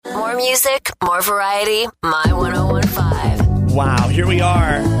music, more variety, My 101.5. Wow, here we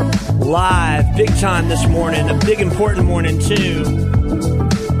are, live, big time this morning, a big important morning too.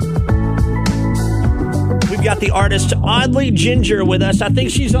 We've got the artist Audley Ginger with us. I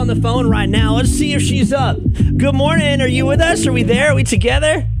think she's on the phone right now. Let's see if she's up. Good morning. Are you with us? Are we there? Are we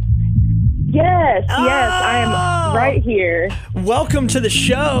together? Yes, I am right here. Welcome to the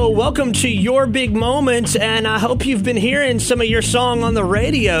show. Welcome to Your Big Moment, and I hope you've been hearing some of your song on the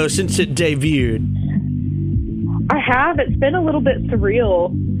radio since it debuted. I have. It's been a little bit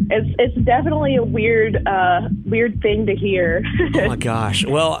surreal. It's definitely a weird thing to hear. Oh my gosh.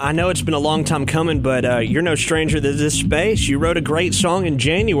 Well, I know it's been a long time coming, but you're no stranger to this space. You wrote a great song in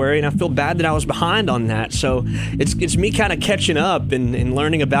January, and I feel bad that I was behind on that. So it's me kind of catching up and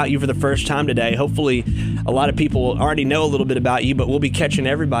learning about you for the first time today. Hopefully, a lot of people already know a little bit about you, but we'll be catching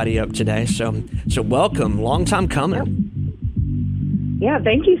everybody up today. So welcome. Long time coming. Yeah,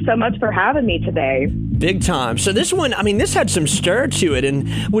 thank you so much for having me today. Big time. So this one, I mean, this had some stir to it. And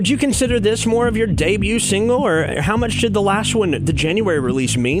would you consider this more of your debut single, or how much did the last one, the January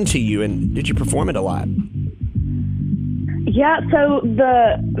release, mean to you? And did you perform it a lot? Yeah, so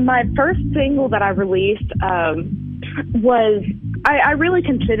my first single that I released was, I really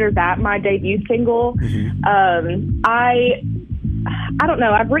consider that my debut single. Mm-hmm. I don't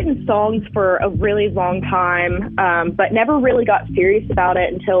know. I've written songs for a really long time, but never really got serious about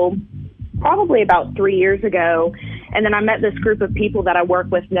it until probably about 3 years ago. And then I met this group of people that I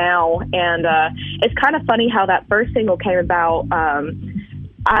work with now. And it's kind of funny how that first single came about.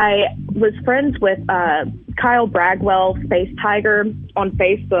 I was friends with Kyle Bragwell, Space Tiger, on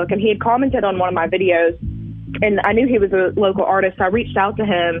Facebook, and he had commented on one of my videos. And I knew he was a local artist, so I reached out to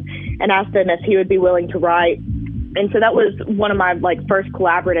him and asked him if he would be willing to write. And so that was one of my first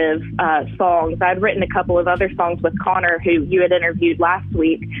collaborative songs. I'd written a couple of other songs with Connor, who you had interviewed last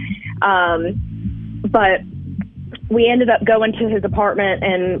week. But we ended up going to his apartment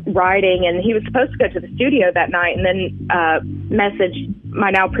and writing, and he was supposed to go to the studio that night, and then messaged my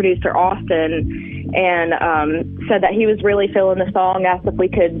now producer, Austin, and said that he was really feeling the song, asked if we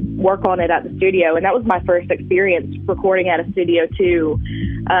could work on it at the studio. And that was my first experience recording at a studio too.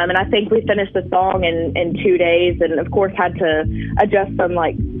 And I think we finished the song in 2 days, and of course had to adjust some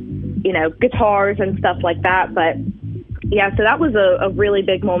guitars and stuff like that. But yeah, so that was a really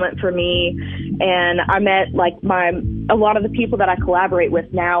big moment for me. And I met a lot of the people that I collaborate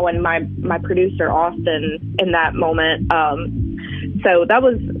with now, and my producer, Austin, in that moment. So that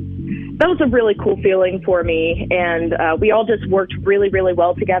was a really cool feeling for me. And we all just worked really, really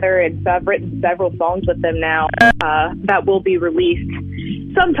well together. And so I've written several songs with them now that will be released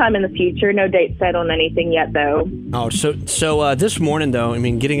sometime in the future. No date set on anything yet, though. Oh, so this morning, though, I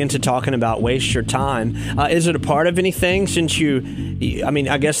mean, getting into talking about Waste Your Time, is it a part of anything since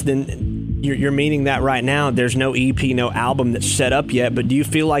I guess then you're meaning that right now there's no EP, no album that's set up yet, but do you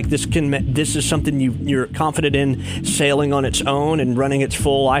feel like this is something you're confident in sailing on its own and running its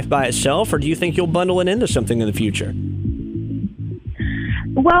full life by itself, or do you think you'll bundle it into something in the future?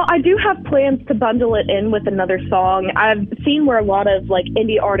 Well, I do have plans to bundle it in with another song. I've seen where a lot of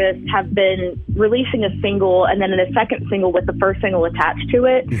indie artists have been releasing a single and then a second single with the first single attached to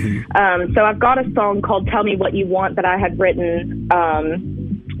it. Mm-hmm. So I've got a song called Tell Me What You Want that I had written.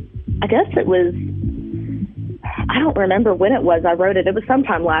 I guess it was, I don't remember when it was I wrote it. It was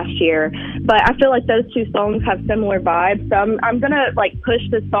sometime last year. But I feel like those two songs have similar vibes. So I'm going to push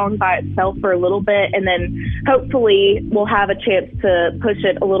this song by itself for a little bit, and then hopefully we'll have a chance to push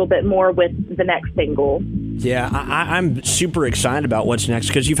it a little bit more with the next single. Yeah, I'm super excited about what's next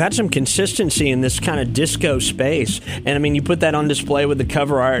because you've had some consistency in this kind of disco space. And I mean, you put that on display with the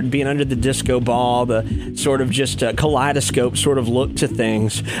cover art being under the disco ball, the sort of just kaleidoscope sort of look to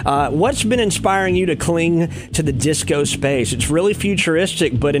things. What's been inspiring you to cling to the disco space? It's really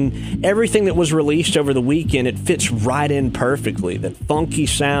futuristic, but in everything that was released over the weekend, it fits right in perfectly. That funky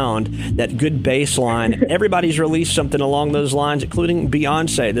sound, that good bass line. Everybody's released something along those lines, including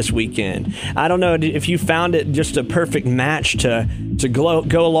Beyonce this weekend. I don't know if you found it just a perfect match to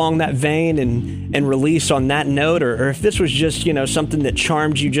go along that vein and release on that note, or if this was just something that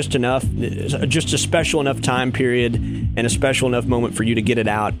charmed you just enough, just a special enough time period and a special enough moment for you to get it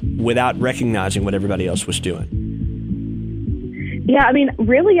out without recognizing what everybody else was doing. Yeah, I mean,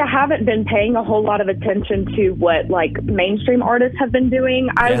 really, I haven't been paying a whole lot of attention to what mainstream artists have been doing.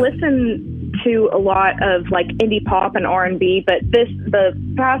 Yeah. I listen to a lot of indie pop and R&B, but the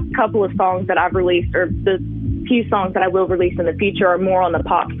past couple of songs that I've released, or the few songs that I will release in the future, are more on the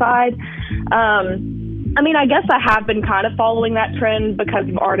pop side. I mean, I guess I have been kind of following that trend because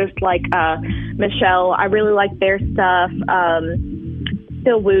of artists like Michelle. I really like their stuff.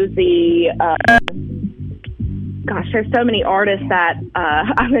 Still Woozy. Gosh, there's so many artists that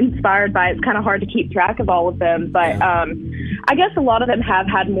I'm inspired by. It's kind of hard to keep track of all of them, but I guess a lot of them have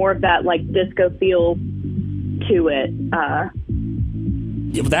had more of that like disco feel to it.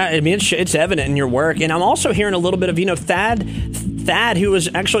 It's evident in your work, and I'm also hearing a little bit of Thad, who was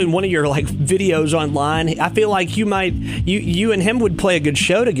actually in one of your like videos online. I feel like you and him would play a good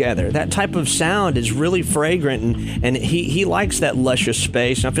show together. That type of sound is really fragrant, and he likes that luscious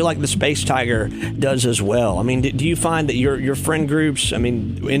space. And I feel like the Space Tiger does as well. I mean, do you find that your friend groups, I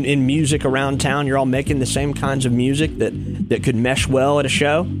mean, in music around town, you're all making the same kinds of music that could mesh well at a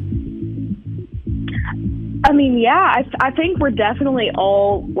show? I mean, yeah, I think we're definitely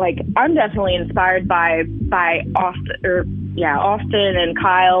all like, I'm definitely inspired by Austin and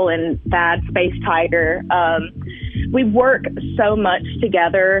Kyle and Thad, Space Tiger. We work so much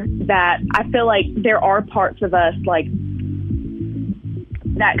together that I feel like there are parts of us like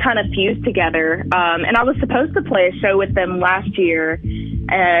that kind of fuse together. And I was supposed to play a show with them last year.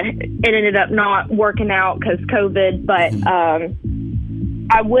 It ended up not working out because COVID, but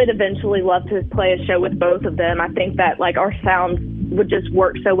I would eventually love to play a show with both of them. I think that like our sounds would just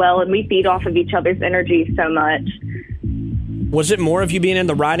work so well, and we feed off of each other's energy so much. Was it more of you being in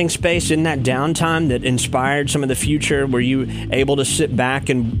the writing space in that downtime that inspired some of the future? Were you able to sit back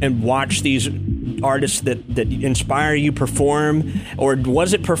and watch these artists that inspire you perform? Or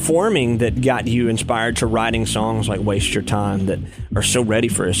was it performing that got you inspired to writing songs like Waste Your Time that are so ready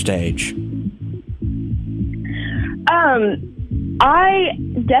for a stage? I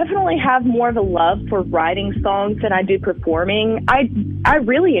definitely have more of a love for writing songs than I do performing. I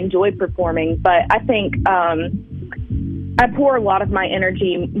really enjoy performing, but I think I pour a lot of my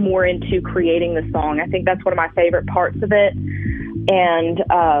energy more into creating the song. I think that's one of my favorite parts of it. And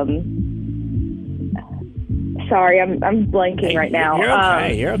sorry, I'm blanking right now.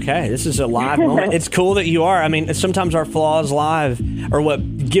 You're okay. This is a live moment. It's cool that you are. I mean, sometimes our flaws live are what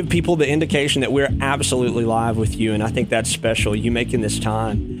give people the indication that we're absolutely live with you, and I think that's special, you making this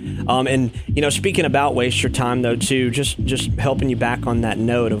time. And, speaking about Waste Your Time, though, too, just helping you back on that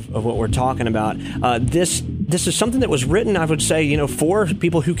note of what we're talking about, this is something that was written, I would say, for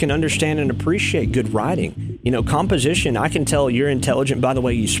people who can understand and appreciate good writing. Composition, I can tell you're intelligent by the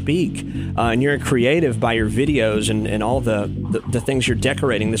way you speak, and you're creative by your videos and all the things you're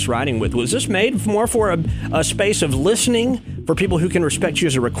decorating this writing with. Was this made more for a space of listening for people who can respect you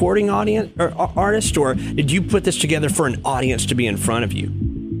as a recording audience or artist, or did you put this together for an audience to be in front of you?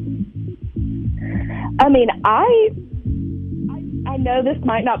 I mean, I know this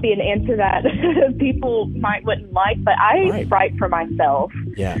might not be an answer that people wouldn't like, but I write for myself.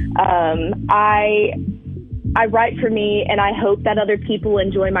 Yeah. I write for me, and I hope that other people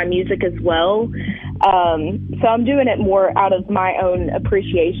enjoy my music as well. So I'm doing it more out of my own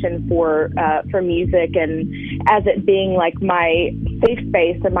appreciation for music, and as it being like my safe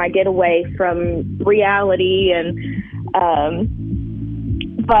space and my getaway from reality.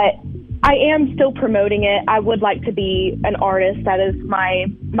 But I am still promoting it. I would like to be an artist. That is my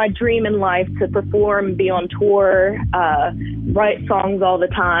dream in life, to perform, be on tour, write songs all the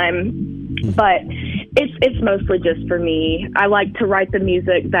time. But it's mostly just for me. I like to write the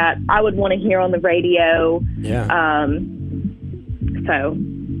music that I would want to hear on the radio. Yeah. So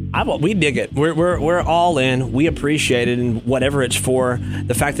we dig it. We're all in. We appreciate it, and whatever it's for,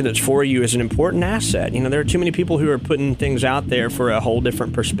 the fact that it's for you is an important asset. There are too many people who are putting things out there for a whole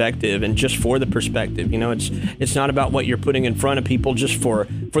different perspective, and just for the perspective. It's not about what you're putting in front of people just for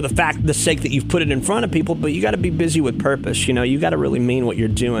the sake that you've put it in front of people. But you got to be busy with purpose. You got to really mean what you're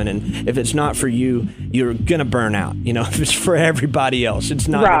doing, and if it's not for you, you're gonna burn out. If it's for everybody else, it's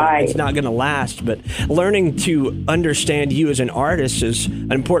not. Right. It's not gonna last. But learning to understand you as an artist is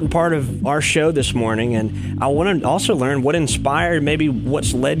an important part of our show this morning, and I want to also learn what inspired, maybe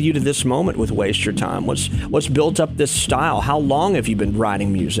what's led you to this moment with Waste Your Time. What's built up this style? How long have you been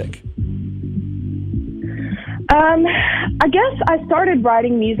writing music? I guess I started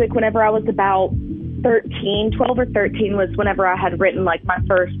writing music whenever I was about 12 or 13 was whenever I had written like my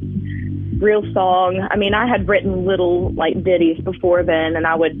first real song. I mean, I had written little like ditties before then, and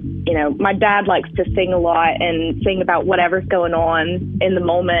I would, my dad likes to sing a lot and sing about whatever's going on in the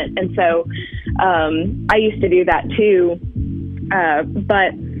moment. And so I used to do that too.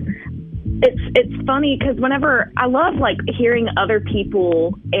 But it's funny because whenever I love like hearing other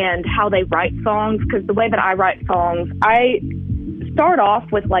people and how they write songs, because the way that I write songs, I start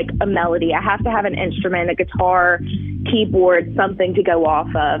off with like a melody. I have to have an instrument, a guitar, keyboard, something to go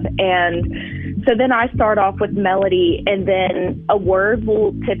off of. And So then I start off with melody, and then a word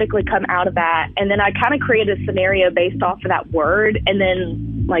will typically come out of that. And then I kind of create a scenario based off of that word. And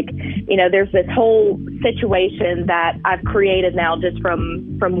then, like, you know, there's this whole situation that I've created now just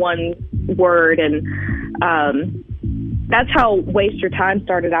from one word. And that's how Waste Your Time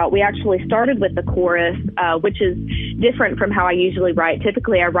started out. We actually started with the chorus, which is different from how I usually write.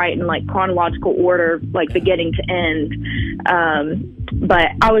 Typically, I write in like chronological order, like beginning to end.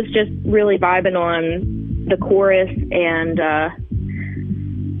 But I was just really vibing on the chorus and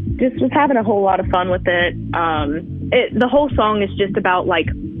just was having a whole lot of fun with it. The whole song is just about like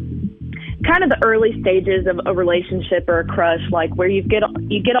kind of the early stages of a relationship or a crush, like where you get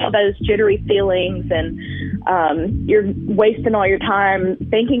all those jittery feelings and you're wasting all your time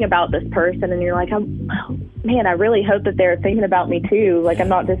thinking about this person, and you're like, man, I really hope that they're thinking about me too. Like, I'm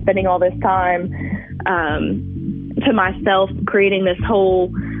not just spending all this time to myself creating this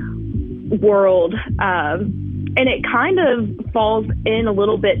whole world. And it kind of falls in a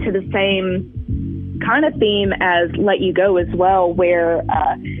little bit to the same kind of theme as Let You Go as well, where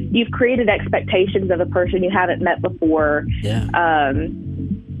you've created expectations of a person you haven't met before. Yeah.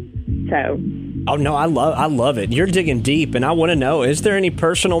 Oh no, I love it. You're digging deep, and I want to know: is there any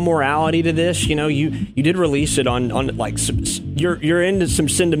personal morality to this? You know, you did release it on like you're into some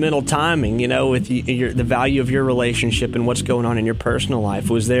sentimental timing. You know, with the value of your relationship and what's going on in your personal life.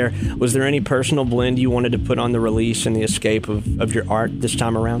 Was there any personal blend you wanted to put on the release and the escape of your art this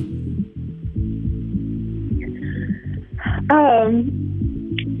time around?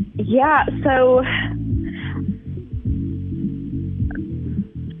 Yeah. So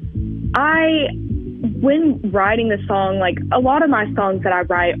when writing the song, like a lot of my songs that I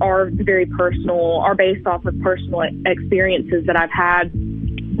write are very personal, are based off of personal experiences that I've had.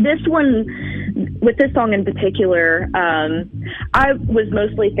 This one, with this song in particular, I was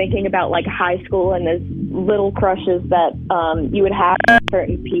mostly thinking about like high school and those little crushes that you would have with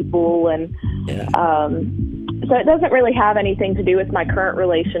certain people. And so it doesn't really have anything to do with my current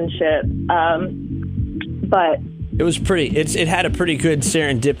relationship. But it was pretty. It had a pretty good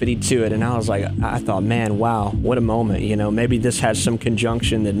serendipity to it, and I thought, man, wow, what a moment. You know, maybe this has some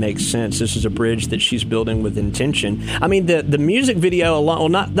conjunction that makes sense. This is a bridge that she's building with intention. I mean, the music video, well,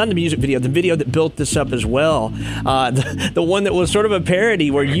 not the music video, the video that built this up as well. The one that was sort of a parody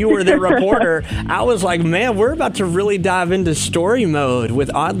where you were the reporter. I was like, man, we're about to really dive into story mode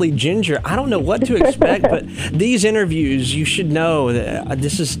with Oddly Ginger. I don't know what to expect, but these interviews, you should know that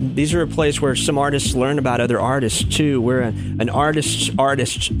these are a place where some artists learn about other artists too. We're an artist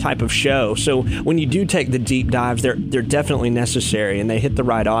type of show, so when you do take the deep dives, they're definitely necessary and they hit the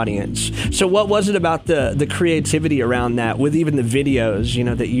right audience. So what was it about the creativity around that, with even the videos, you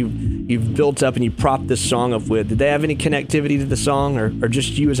know, that you've built up and you propped this song up with? Did they have any connectivity to the song, or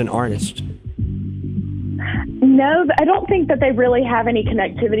just you as an artist? No, I don't think that they really have any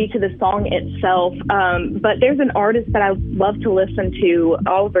connectivity to the song itself. But there's an artist that I love to listen to,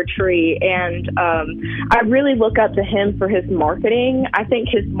 Oliver Tree, and I really look up to him for his marketing. I think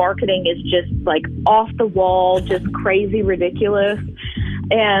his marketing is just like off the wall, just crazy ridiculous.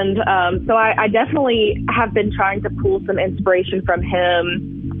 And so I definitely have been trying to pull some inspiration from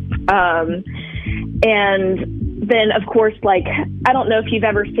him. And then, of course, like, I don't know if you've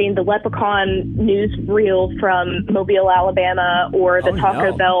ever seen the Leprechaun newsreel from Mobile, Alabama, or the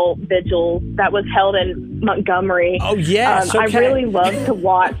Taco Bell vigil that was held in Montgomery. Oh, yes. Okay. I really love to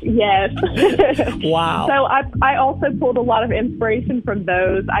watch. Yes. Wow. So I also pulled a lot of inspiration from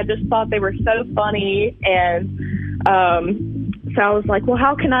those. I just thought they were so funny. And so I was like, well,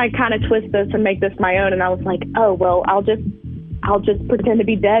 how can I kind of twist this and make this my own? And I was like, oh, well, I'll just pretend to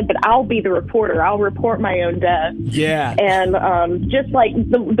be dead, but I'll be the reporter. I'll report my own death. Yeah. And just like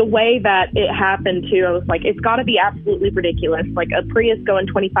the way that it happened too, I was like, it's got to be absolutely ridiculous. Like a Prius going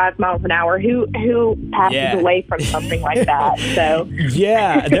 25 miles an hour. Who passes away from something like that? So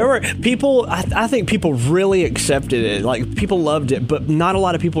yeah, there were people. I think people really accepted it. Like, people loved it, but not a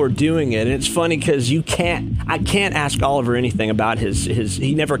lot of people are doing it. And it's funny because I can't ask Oliver anything about his.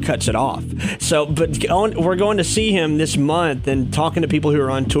 He never cuts it off. So, but we're going to see him this month. And talking to people who are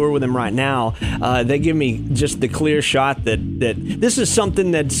on tour with him right now, they give me just the clear shot that this is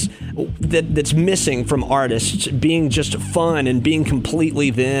something that's missing from artists, being just fun and being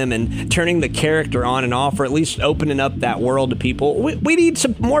completely them and turning the character on and off, or at least opening up that world to people. We need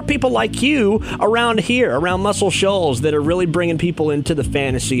some more people like you around here, around Muscle Shoals, that are really bringing people into the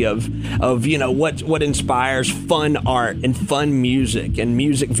fantasy of you know what inspires fun art and fun music and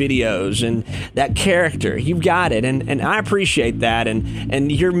music videos and that character. You've got it, and I appreciate that,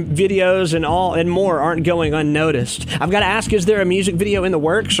 and your videos and more aren't going unnoticed. I've got to ask, is there a music video in the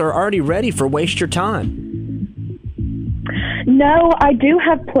works, or already ready for Waste Your Time? No, I do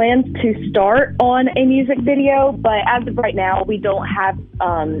have plans to start on a music video, but as of right now, we don't have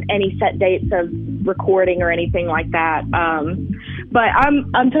any set dates of recording or anything like that. But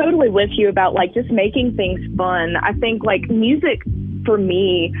I'm totally with you about like just making things fun. I think like music for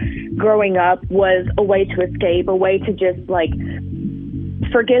me growing up was a way to escape, a way to just like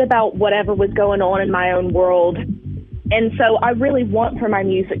forget about whatever was going on in my own world. And so I really want for my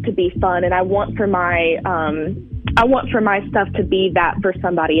music to be fun, and I want for my stuff to be that for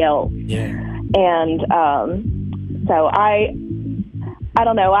somebody else. Yeah. And so I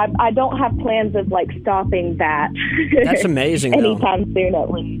don't know. I don't have plans of like stopping that. That's amazing. Anytime soon,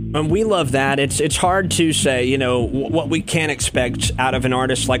 at least. And we love that. It's hard to say, you know, what we can expect out of an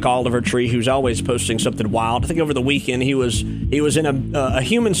artist like Oliver Tree, who's always posting something wild. I think over the weekend he was in a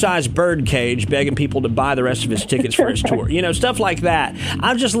human-sized bird cage begging people to buy the rest of his tickets for his tour. You know, stuff like that.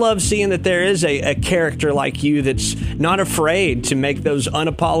 I just love seeing that there is a character like you that's not afraid to make those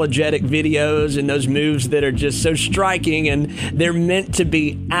unapologetic videos and those moves that are just so striking, and they're meant to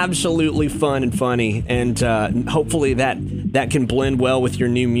be absolutely fun and funny, and hopefully that can blend well with your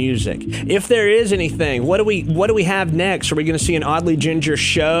new music. If there is anything, what do we have next? Are we going to see an Oddly Ginger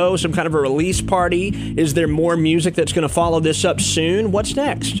show, some kind of a release party? Is there more music that's going to follow this up soon? What's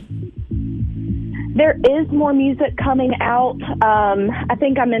next? There is more music coming out. I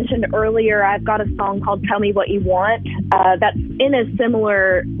think I mentioned earlier I've got a song called Tell Me What You Want. That's in a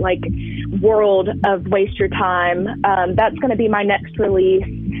similar like world of Waste Your Time. That's going to be my next release.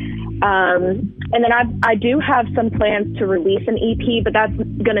 And then I do have some plans to release an EP, but that's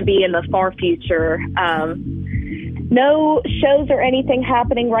going to be in the far future. No shows or anything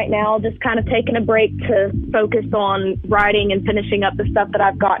happening right now, just kind of taking a break to focus on writing and finishing up the stuff that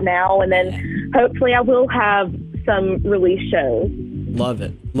I've got now. And then hopefully I will have some release shows. Love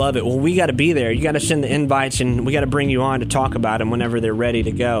it. Love it. Well, we got to be there. You got to send the invites, and we got to bring you on to talk about them whenever they're ready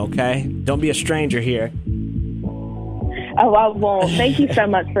to go, okay? Don't be a stranger here. Oh, I won't. Thank you so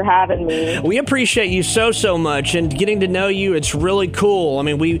much for having me. We appreciate you so much, and getting to know you, it's really cool. I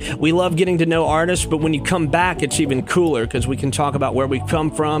mean, we love getting to know artists, but when you come back, it's even cooler because we can talk about where we've come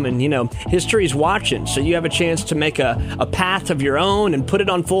from, and, you know, history's watching, so you have a chance to make a path of your own and put it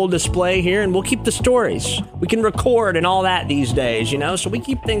on full display here, and we'll keep the stories. We can record and all that these days, you know, so we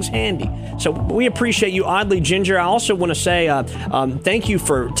keep things handy. So we appreciate you, Oddly Ginger. I also want to say thank you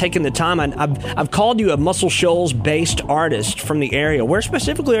for taking the time. I've called you a Muscle Shoals-based artist from the area. Where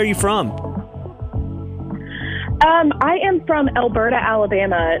specifically are you from? I am from Alberta,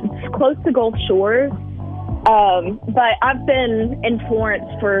 Alabama. It's close to Gulf Shores. But I've been in Florence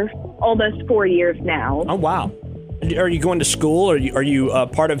for almost 4 years now. Oh, wow. Are you going to school? Are you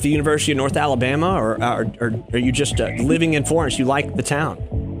part of the University of North Alabama? Or are you just living in Florence? You like the town?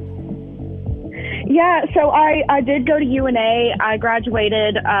 Yeah, so I did go to UNA. I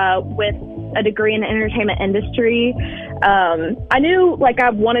graduated with a degree in the entertainment industry. I knew like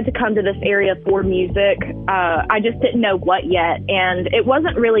I wanted to come to this area for music. I just didn't know what yet. And it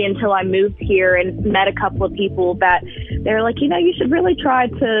wasn't really until I moved here and met a couple of people that they were like, you know, you should really try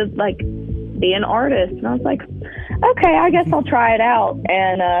to like be an artist. And I was like, okay, I guess I'll try it out.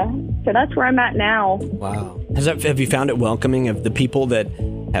 And so that's where I'm at now. Wow. Have you found it welcoming of the people that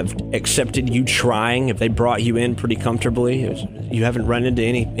have accepted you trying? Have they brought you in pretty comfortably? You haven't run into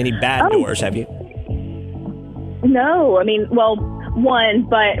any bad doors, have you? No, I mean, well, one,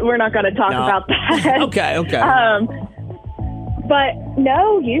 but we're not going to talk about that. Okay. But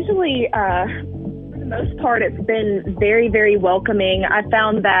no, usually, for the most part, it's been very, very welcoming. I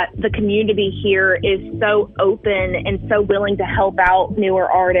found that the community here is so open and so willing to help out newer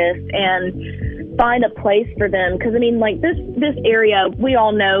artists and find a place for them. Because I mean, like this area, we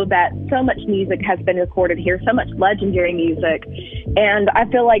all know that so much music has been recorded here, so much legendary music, and I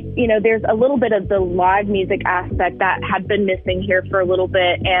feel like, you know, there's a little bit of the live music aspect that had been missing here for a little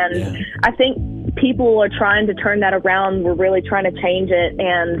bit, and I think people are trying to turn that around. We're really trying to change it,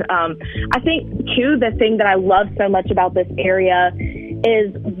 and I think too the thing that I love so much about this area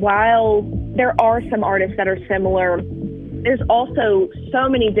is while there are some artists that are similar, there's also so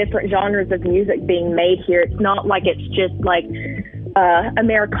many different genres of music being made here. It's not like it's just like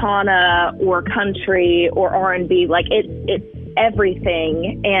Americana or country or R&B. Like it's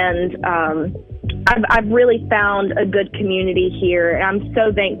everything. And I've really found a good community here. And I'm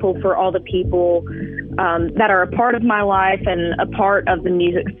so thankful for all the people that are a part of my life and a part of the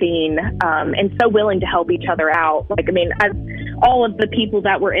music scene, and so willing to help each other out. Like, I mean, all of the people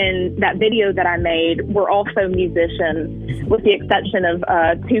that were in that video that I made were also musicians, with the exception of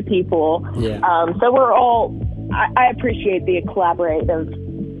 2 people. So we're all, I appreciate the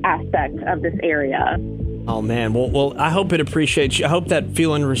collaborative aspect of this area. Oh, man. Well, I hope it appreciates you. I hope that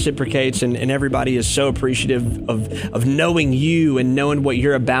feeling reciprocates and everybody is so appreciative of knowing you and knowing what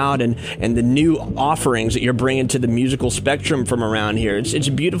you're about and the new offerings that you're bringing to the musical spectrum from around here. It's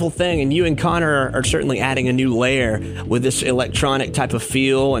a beautiful thing, and you and Connor are certainly adding a new layer with this electronic type of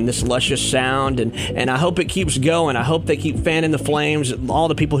feel and this luscious sound, and I hope it keeps going. I hope they keep fanning the flames, all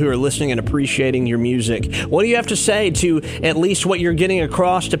the people who are listening and appreciating your music. What do you have to say to at least what you're getting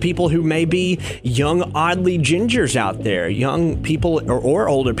across to people who may be young, oddly gingers out there, young people or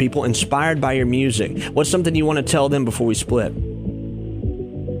older people inspired by your music? What's something you want to tell them before we split?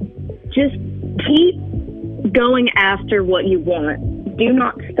 Just keep going after what you want. Do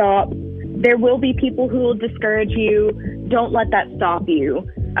not stop. There will be people who will discourage you. Don't let that stop you,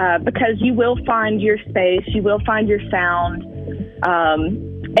 because you will find your space, you will find your sound,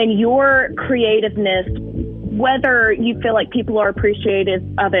 and your creativeness, whether you feel like people are appreciative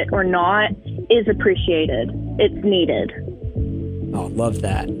of it or not, is appreciated. It's needed. Oh, love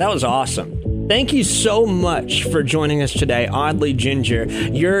that. That was awesome. Thank you so much for joining us today, Oddly Ginger.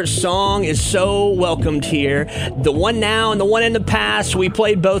 Your song is so welcomed here. The one now and the one in the past, we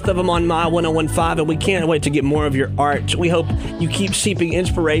played both of them on My 1015, and we can't wait to get more of your art. We hope you keep seeping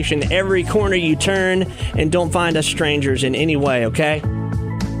inspiration every corner you turn, and don't find us strangers in any way, okay?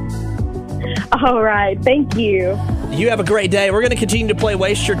 All right. Thank you. You have a great day. We're going to continue to play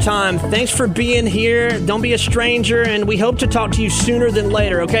Waste Your Time. Thanks for being here. Don't be a stranger, and we hope to talk to you sooner than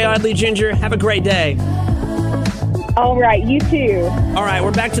later. Okay, Oddly Ginger? Have a great day. All right, you too. All right,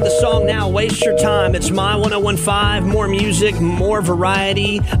 we're back to the song now, Waste Your Time. It's My 1015, more music, more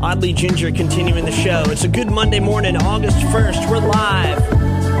variety. Oddly Ginger continuing the show. It's a good Monday morning, August 1st. We're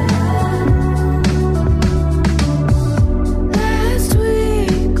live.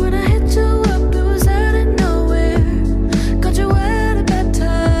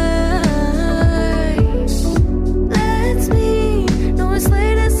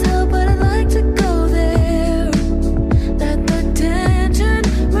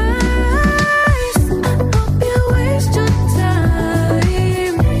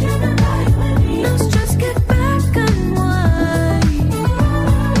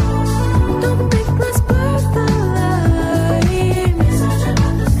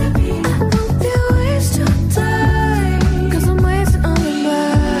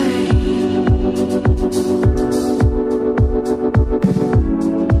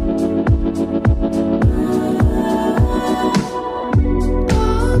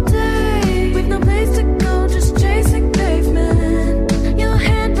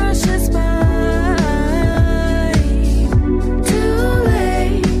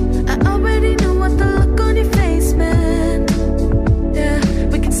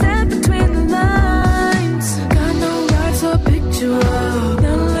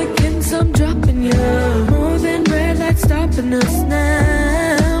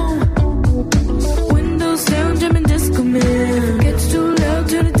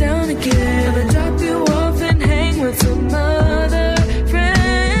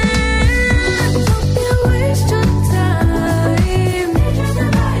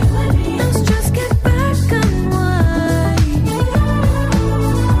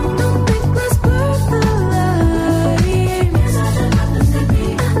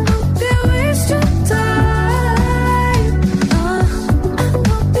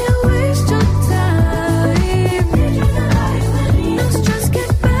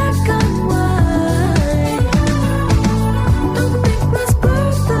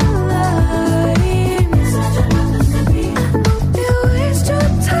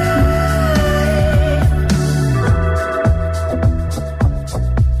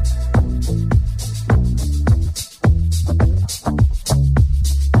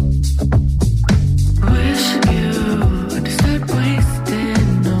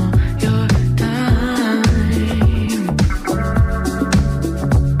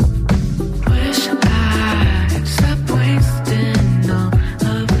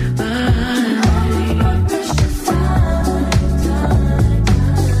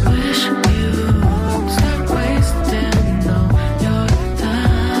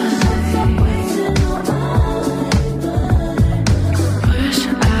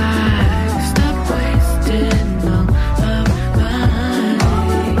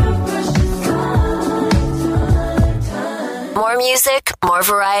 More music, more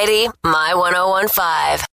variety, My 1015.